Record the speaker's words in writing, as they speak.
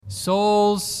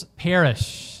Souls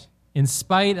perish in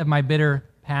spite of my bitter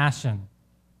passion.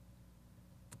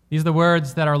 These are the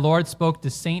words that our Lord spoke to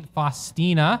Saint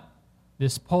Faustina,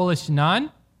 this Polish nun,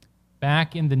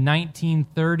 back in the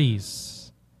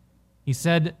 1930s. He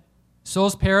said,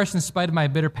 souls perish in spite of my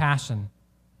bitter passion.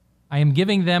 I am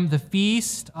giving them the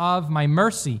feast of my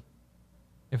mercy.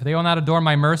 If they will not adore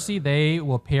my mercy, they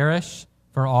will perish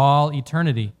for all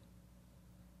eternity.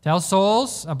 Tell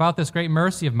souls about this great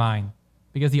mercy of mine,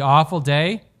 because the awful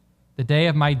day, the day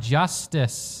of my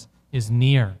justice, is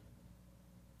near.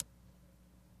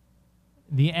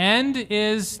 The end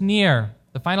is near.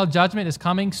 The final judgment is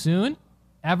coming soon,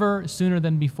 ever sooner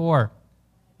than before.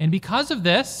 And because of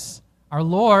this, our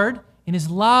Lord, in his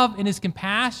love and his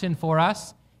compassion for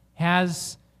us,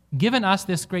 has given us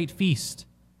this great feast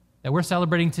that we're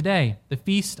celebrating today, the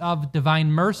Feast of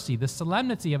Divine Mercy, the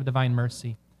solemnity of Divine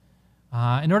Mercy,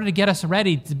 in order to get us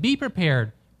ready to be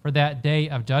prepared for that day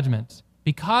of judgment.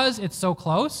 Because it's so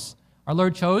close, our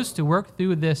Lord chose to work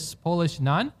through this Polish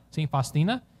nun, St.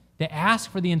 Faustina, to ask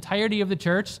for the entirety of the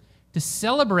church to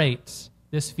celebrate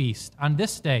this feast on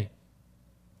this day,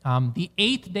 the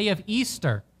 8th day of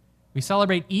Easter. We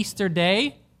celebrate Easter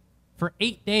Day for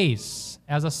 8 days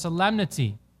as a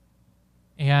solemnity.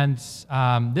 And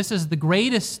this is the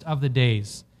greatest of the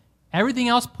days. Everything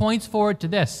else points forward to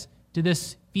this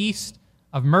feast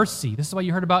of mercy. This is what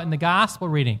you heard about in the gospel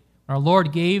reading. Our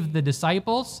Lord gave the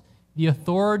disciples the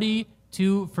authority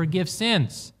to forgive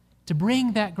sins, to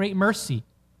bring that great mercy.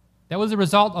 That was the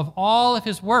result of all of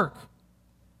his work.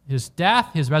 His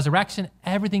death, his resurrection,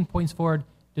 everything points forward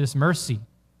to this mercy.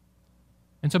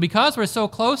 And so because we're so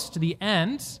close to the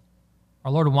end,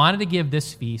 our Lord wanted to give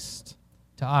this feast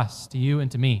to us, to you and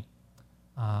to me.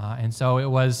 And so it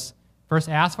was first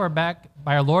asked for back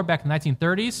by our Lord back in the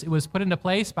 1930s. It was put into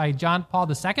place by John Paul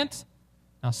II,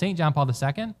 now St. John Paul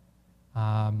II,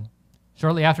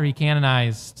 shortly after he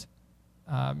canonized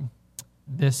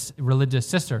this religious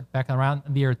sister back around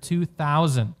the year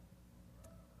 2000.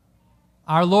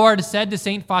 Our Lord said to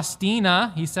St.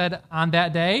 Faustina, he said, on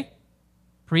that day,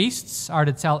 priests are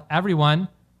to tell everyone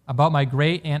about my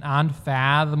great and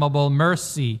unfathomable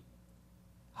mercy.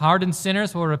 Hardened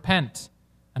sinners will repent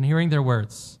on hearing their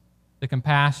words, the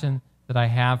compassion that I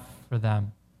have for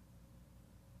them.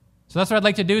 So that's what I'd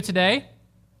like to do today.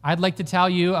 I'd like to tell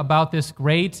you about this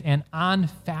great and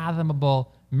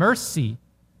unfathomable mercy,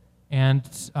 and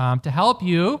to help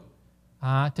you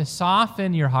to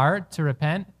soften your heart, to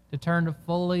repent, to turn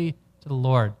fully to the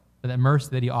Lord for that mercy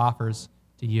that he offers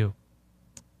to you.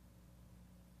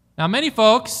 Now, many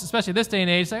folks, especially this day and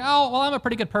age, say, oh, well, I'm a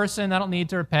pretty good person. I don't need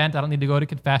to repent. I don't need to go to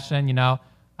confession. I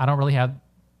don't really have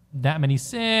that many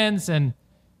sins. And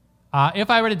if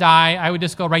I were to die, I would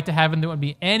just go right to heaven. There wouldn't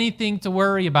be anything to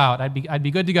worry about. I'd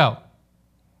be good to go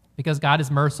because God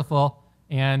is merciful,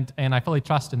 and I fully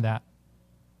trust in that.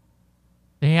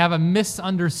 They have a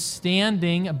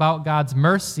misunderstanding about God's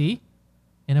mercy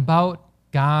and about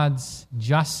God's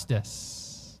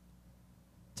justice.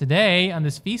 Today, on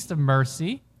this Feast of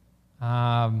Mercy,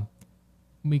 I'm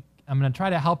going to try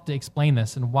to help to explain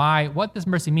this and what this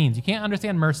mercy means. You can't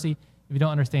understand mercy if you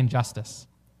don't understand justice,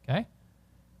 okay?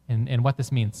 And what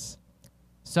this means.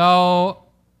 So,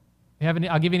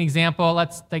 I'll give you an example.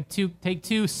 Let's take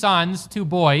two sons, two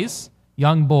boys,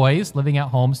 young boys living at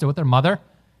home still with their mother.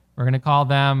 We're going to call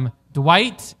them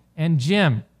Dwight and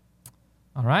Jim.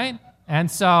 All right? And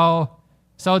so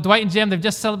Dwight and Jim, they've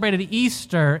just celebrated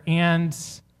Easter, and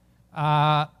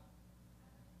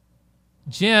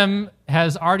Jim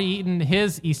has already eaten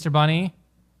his Easter bunny,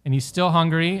 and he's still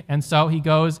hungry, and so he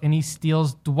goes and he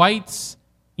steals Dwight's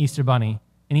Easter bunny,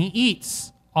 and he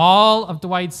eats all of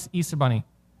Dwight's Easter bunny.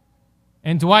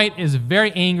 And Dwight is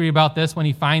very angry about this when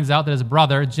he finds out that his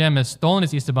brother, Jim, has stolen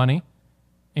his Easter bunny,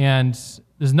 and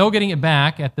there's no getting it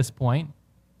back at this point.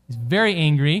 He's very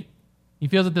angry. He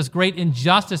feels that this great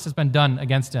injustice has been done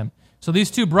against him. So these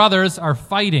two brothers are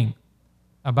fighting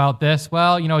about this.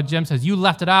 Well, Jim says, you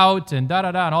left it out, and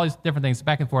da-da-da, and all these different things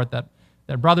back and forth that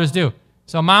brothers do.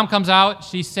 So mom comes out.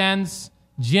 She sends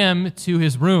Jim to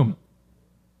his room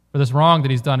for this wrong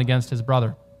that he's done against his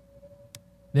brother.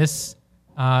 This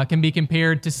can be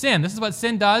compared to sin. This is what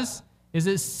sin does, is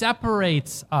it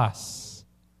separates us.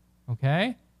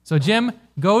 Okay? So Jim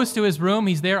goes to his room.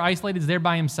 He's there isolated. He's there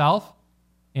by himself.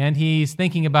 And he's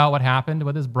thinking about what happened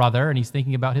with his brother, and he's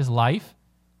thinking about his life,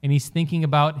 and he's thinking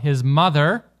about his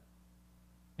mother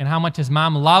and how much his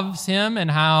mom loves him,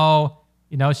 and how,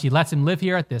 she lets him live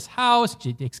here at this house.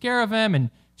 She takes care of him, and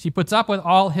she puts up with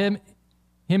all him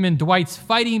and Dwight's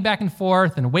fighting back and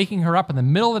forth and waking her up in the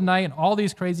middle of the night and all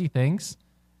these crazy things.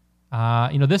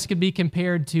 This could be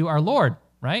compared to our Lord,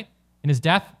 right? In his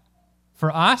death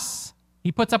for us.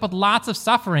 He puts up with lots of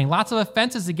suffering, lots of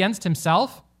offenses against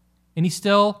himself, and he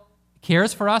still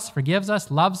cares for us, forgives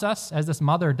us, loves us, as this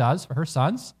mother does for her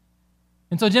sons.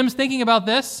 And so Jim's thinking about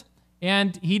this,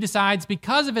 and he decides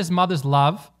because of his mother's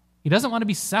love, he doesn't want to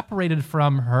be separated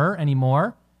from her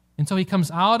anymore. And so he comes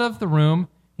out of the room,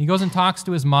 he goes and talks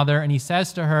to his mother, and he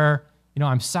says to her,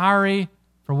 I'm sorry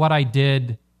for what I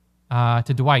did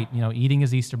to Dwight, eating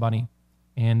his Easter bunny.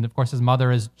 And of course, his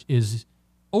mother is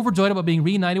overjoyed about being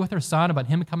reunited with her son, about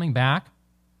him coming back.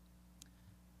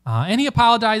 And he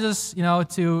apologizes,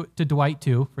 to Dwight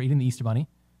too for eating the Easter bunny.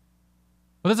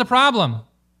 But there's a problem.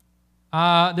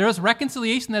 There is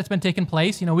reconciliation that's been taking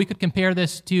place. We could compare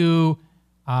this to,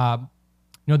 the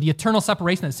eternal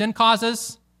separation that sin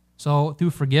causes. So through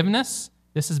forgiveness,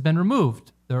 this has been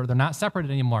removed. They're not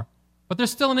separated anymore. But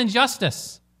there's still an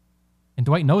injustice. And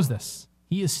Dwight knows this.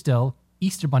 He is still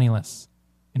Easter bunnyless.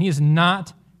 And he is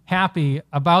not happy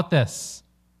about this.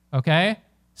 Okay?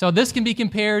 So this can be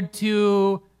compared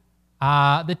to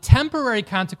the temporary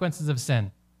consequences of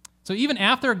sin. So even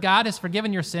after God has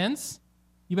forgiven your sins,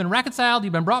 you've been reconciled,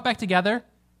 you've been brought back together,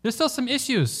 there's still some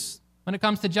issues when it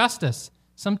comes to justice,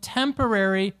 some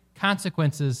temporary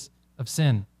consequences of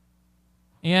sin.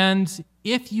 And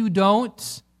if you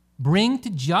don't bring to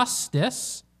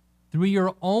justice through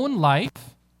your own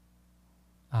life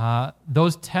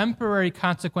those temporary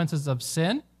consequences of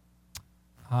sin,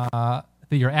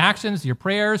 through your actions, your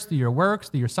prayers, through your works,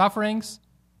 through your sufferings,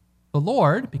 the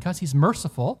Lord, because he's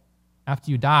merciful,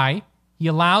 after you die, he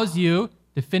allows you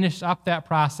to finish up that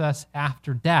process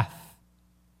after death.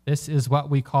 This is what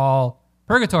we call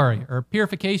purgatory or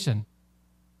purification,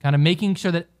 kind of making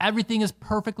sure that everything is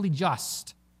perfectly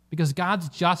just, because God's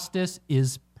justice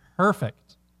is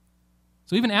perfect.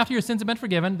 So even after your sins have been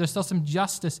forgiven, there's still some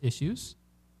justice issues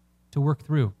to work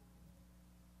through.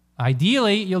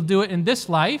 Ideally, you'll do it in this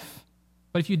life,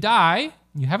 but if you die,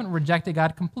 you haven't rejected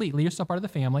God completely, you're still part of the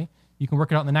family, you can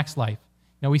work it out in the next life.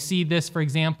 We see this, for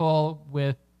example,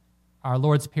 with our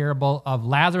Lord's parable of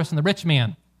Lazarus and the rich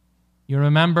man. You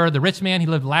remember the rich man, he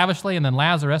lived lavishly, and then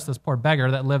Lazarus, this poor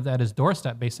beggar that lived at his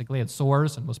doorstep, basically, had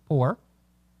sores and was poor.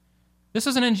 This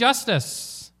is an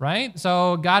injustice, right?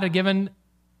 So God had given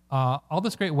all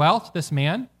this great wealth to this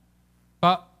man,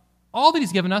 but all that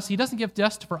he's given us, he doesn't give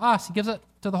just for us, he gives it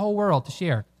to the whole world to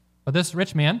share. But this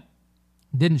rich man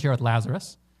didn't share with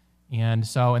Lazarus. And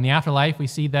so in the afterlife, we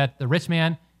see that the rich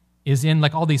man is in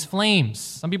all these flames.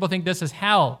 Some people think this is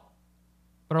hell.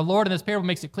 But our Lord in this parable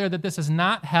makes it clear that this is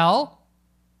not hell.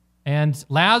 And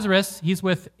Lazarus, he's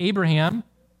with Abraham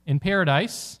in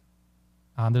paradise.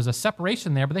 There's a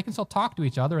separation there, but they can still talk to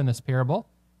each other in this parable.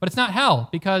 But it's not hell,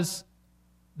 because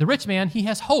the rich man, he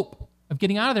has hope of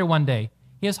getting out of there one day.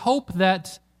 He has hope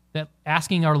that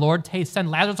asking our Lord, hey, send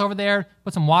Lazarus over there,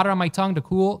 put some water on my tongue to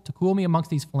cool me amongst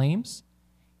these flames.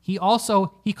 He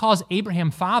calls Abraham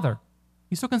father.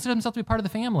 He still considers himself to be part of the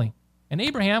family. And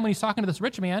Abraham, when he's talking to this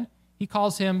rich man, he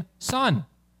calls him son.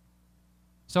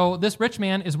 So this rich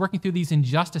man is working through these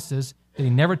injustices that he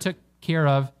never took care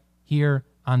of here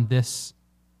on this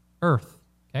earth.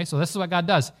 Okay, so this is what God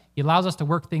does. He allows us to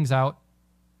work things out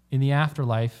in the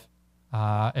afterlife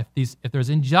if there's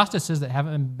injustices that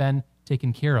haven't been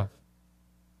taken care of.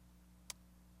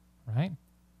 Right?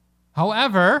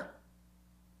 However,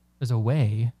 there's a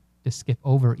way to skip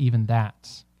over even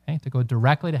that, okay? To go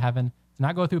directly to heaven, to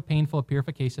not go through a painful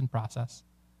purification process.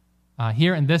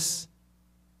 Here in this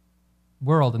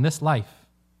world, in this life,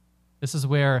 this is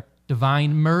where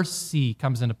divine mercy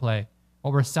comes into play,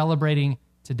 what we're celebrating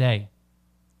today.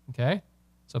 Okay?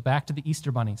 So back to the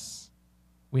Easter bunnies.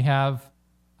 We have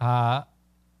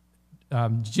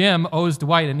Jim owes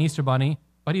Dwight an Easter bunny,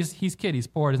 but he's kid, he's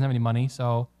poor, doesn't have any money,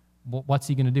 so what's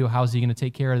he going to do? How's he going to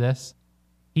take care of this?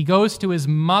 He goes to his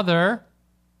mother,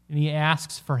 and he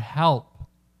asks for help.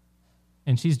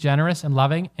 And she's generous and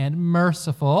loving and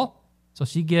merciful, so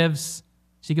she gives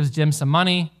Jim some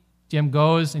money. Jim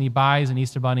goes and he buys an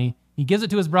Easter bunny. He gives it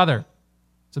to his brother.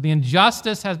 So the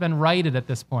injustice has been righted at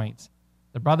this point.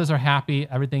 The brothers are happy.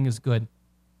 Everything is good.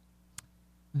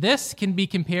 This can be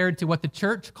compared to what the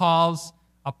church calls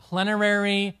a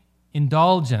plenary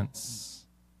indulgence.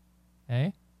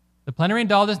 Okay? The plenary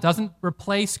indulgence doesn't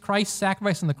replace Christ's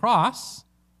sacrifice on the cross,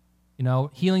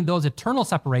 healing those eternal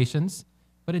separations,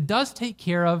 but it does take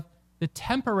care of the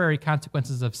temporary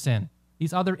consequences of sin,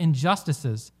 these other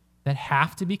injustices that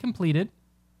have to be completed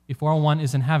before one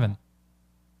is in heaven.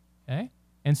 Okay?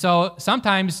 And so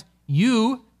sometimes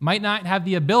you might not have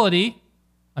the ability,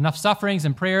 enough sufferings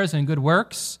and prayers and good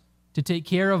works to take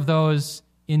care of those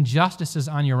injustices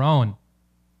on your own.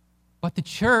 But the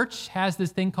church has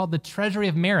this thing called the treasury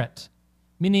of merit,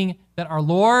 meaning that our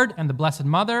Lord and the Blessed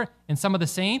Mother and some of the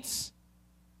saints,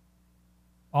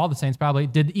 all the saints probably,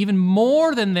 did even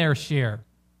more than their share.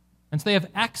 And so they have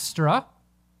extra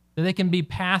that they can be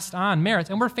passed on merits.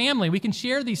 And we're family. We can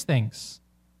share these things.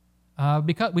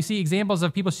 Because we see examples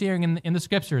of people sharing in the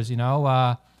scriptures, when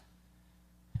our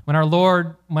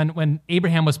Lord, when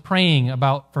Abraham was praying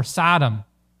for Sodom, and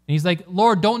he's like,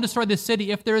 Lord, don't destroy this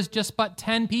city if there is just but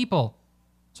 10 people.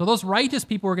 So those righteous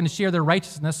people were going to share their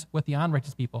righteousness with the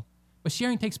unrighteous people. But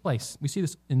sharing takes place. We see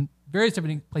this in various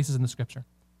different places in the scripture.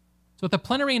 So with the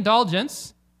plenary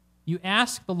indulgence, you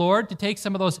ask the Lord to take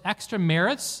some of those extra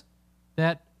merits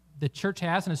that the church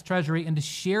has in its treasury and to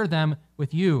share them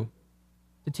with you,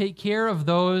 to take care of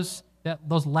those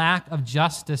lack of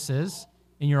justices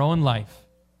in your own life.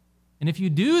 And if you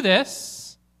do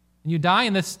this, and you die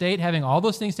in this state having all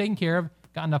those things taken care of,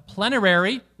 gotten a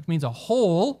plenary, which means a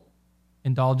whole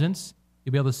indulgence,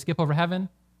 you'll be able to skip over heaven.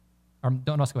 Or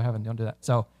don't skip over heaven, don't do that.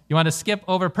 So you want to skip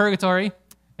over purgatory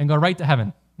and go right to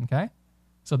heaven, okay?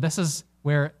 So this is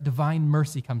where divine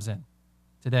mercy comes in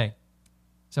today.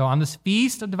 So on this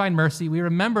feast of divine mercy, we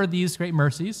remember these great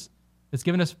mercies that's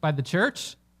given us by the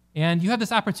church, and you have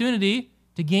this opportunity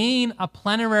to gain a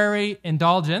plenary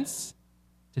indulgence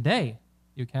today.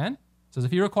 You can. So there's a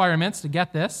few requirements to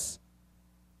get this.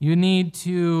 You need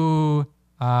to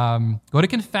go to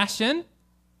confession.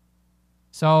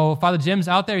 So Father Jim's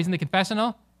out there. He's in the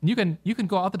confessional. And you can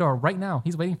go out the door right now.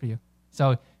 He's waiting for you.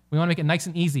 So we want to make it nice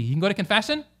and easy. You can go to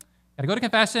confession. Got to go to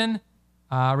confession,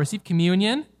 receive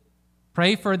communion,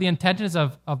 pray for the intentions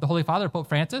of the Holy Father, Pope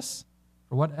Francis,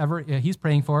 for whatever he's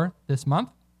praying for this month.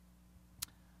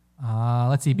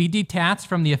 Let's see. Be detached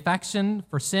from the affection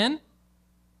for sin.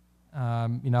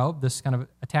 This kind of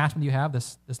attachment you have,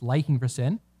 this liking for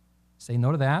sin. Say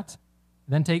no to that.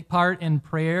 Then take part in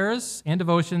prayers and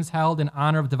devotions held in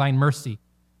honor of divine mercy.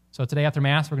 So today after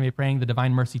Mass, we're going to be praying the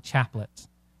Divine Mercy Chaplet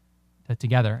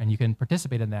together, and you can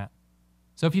participate in that.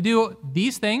 So if you do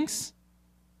these things,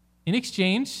 in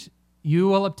exchange, you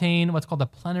will obtain what's called a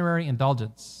plenary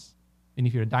indulgence. And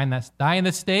if you were to die in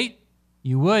this state,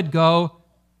 you would go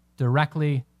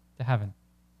directly to heaven.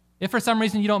 If for some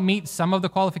reason you don't meet some of the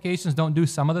qualifications, don't do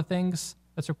some of the things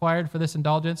that's required for this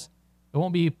indulgence, it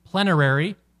won't be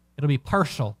plenary, it'll be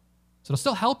partial. So it'll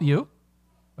still help you,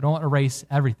 but it won't erase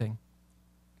everything.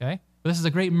 Okay? But this is a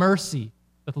great mercy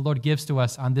that the Lord gives to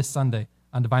us on this Sunday,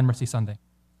 on Divine Mercy Sunday.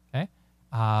 Okay?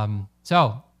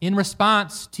 So, in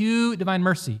response to divine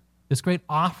mercy, this great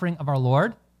offering of our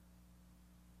Lord,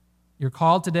 you're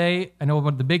called today. I know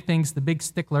one of the big things, the big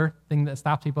stickler thing that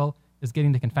stops people is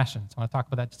getting to confession. So I want to talk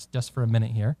about that just for a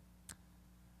minute here.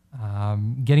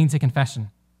 Getting to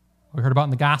confession. We heard about in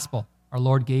the gospel. Our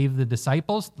Lord gave the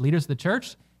disciples, the leaders of the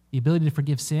church, the ability to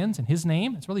forgive sins in his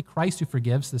name. It's really Christ who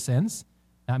forgives the sins,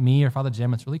 not me or Father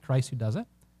Jim. It's really Christ who does it,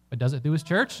 but does it through his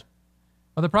church.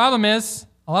 But the problem is,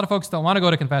 a lot of folks don't want to go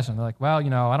to confession. They're like, well,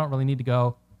 I don't really need to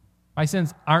go. My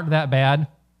sins aren't that bad,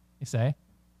 you say.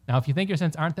 Now, if you think your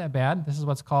sins aren't that bad, this is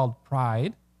what's called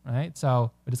pride, right?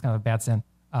 So it's kind of a bad sin.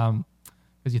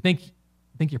 Because you think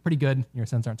you're pretty good, and your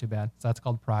sins aren't too bad. So that's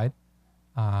called pride.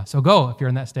 So go, if you're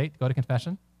in that state, go to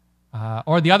confession.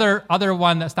 Or the other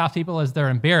one that stops people is they're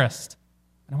embarrassed.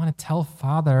 I don't want to tell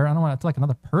Father. I don't want to tell like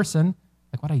another person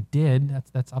like what I did.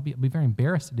 I'll be very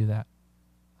embarrassed to do that.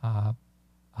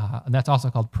 And that's also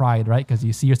called pride, right? Because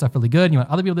you see yourself really good, and you want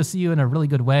other people to see you in a really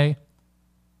good way.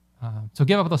 So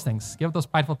give up those things. Give up those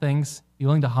prideful things. Be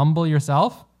willing to humble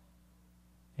yourself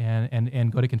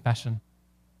and go to confession.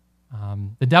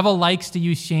 The devil likes to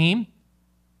use shame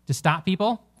to stop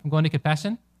people from going to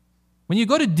confession. When you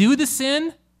go to do the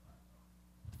sin,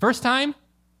 first time,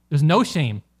 there's no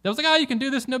shame. The devil's like, you can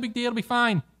do this, no big deal, it'll be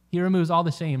fine. He removes all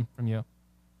the shame from you.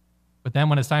 But then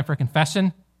when it's time for a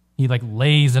confession, he like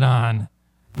lays it on,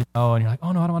 and you're like,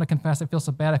 oh no, I don't want to confess. I feel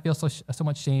so bad. I feel so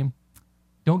much shame.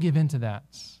 Don't give in to that.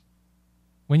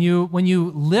 When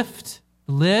you lift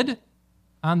the lid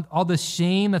on all the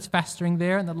shame that's festering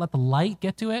there and then let the light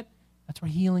get to it, that's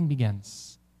where healing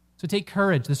begins. So take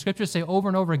courage. The scriptures say over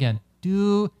and over again,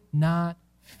 do not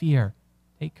fear.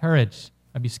 Take courage.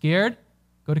 Don't be scared.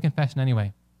 Go to confession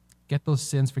anyway. Get those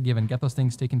sins forgiven. Get those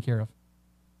things taken care of.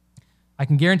 I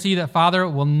can guarantee you that Father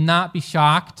will not be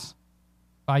shocked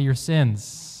by your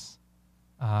sins.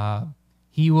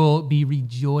 He will be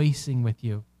rejoicing with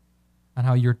you on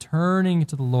how you're turning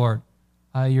to the Lord,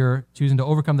 how you're choosing to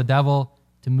overcome the devil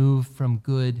to move from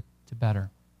good to better.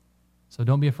 So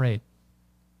don't be afraid.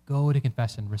 Go to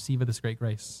confession. Receive of this great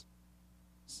grace.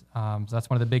 So that's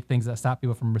one of the big things that stop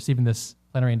people from receiving this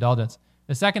plenary indulgence.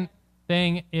 The second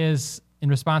thing is, in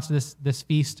response to this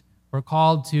feast, we're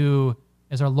called to,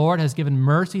 as our Lord has given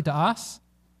mercy to us,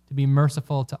 to be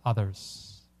merciful to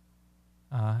others.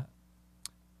 Our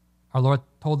Lord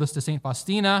told this to St.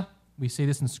 Faustina. We see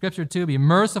this in Scripture too. Be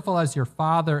merciful as your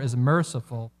Father is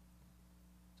merciful.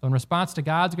 So in response to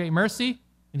God's great mercy,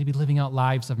 we need to be living out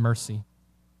lives of mercy.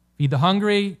 Feed the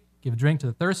hungry, give drink to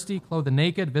the thirsty, clothe the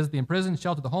naked, visit the imprisoned,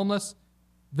 shelter the homeless,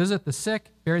 visit the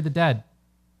sick, bury the dead.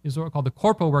 These are what are called the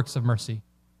corporal works of mercy,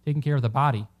 taking care of the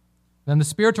body. Then the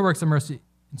spiritual works of mercy,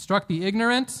 instruct the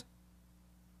ignorant,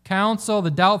 counsel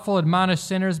the doubtful, admonish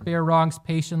sinners, bear wrongs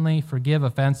patiently, forgive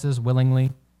offenses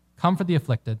willingly, comfort the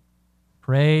afflicted,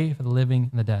 pray for the living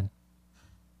and the dead.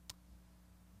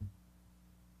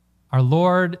 Our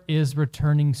Lord is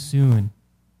returning soon.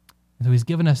 And so he's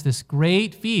given us this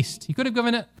great feast. He could have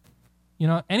given it,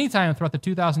 any time throughout the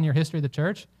 2,000-year history of the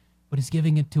church, but he's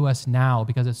giving it to us now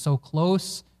because it's so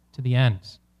close to the end.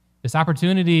 This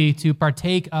opportunity to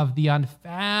partake of the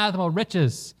unfathomable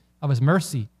riches of his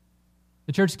mercy.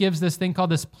 The church gives this thing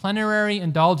called this plenary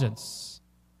indulgence,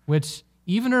 which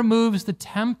even removes the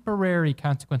temporary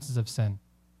consequences of sin.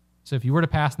 So if you were to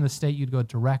pass in this state, you'd go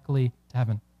directly to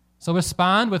heaven. So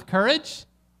respond with courage,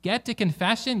 get to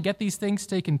confession, get these things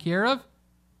taken care of,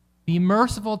 be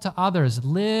merciful to others,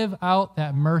 live out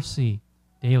that mercy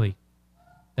daily,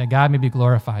 that God may be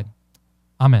glorified.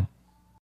 Amen.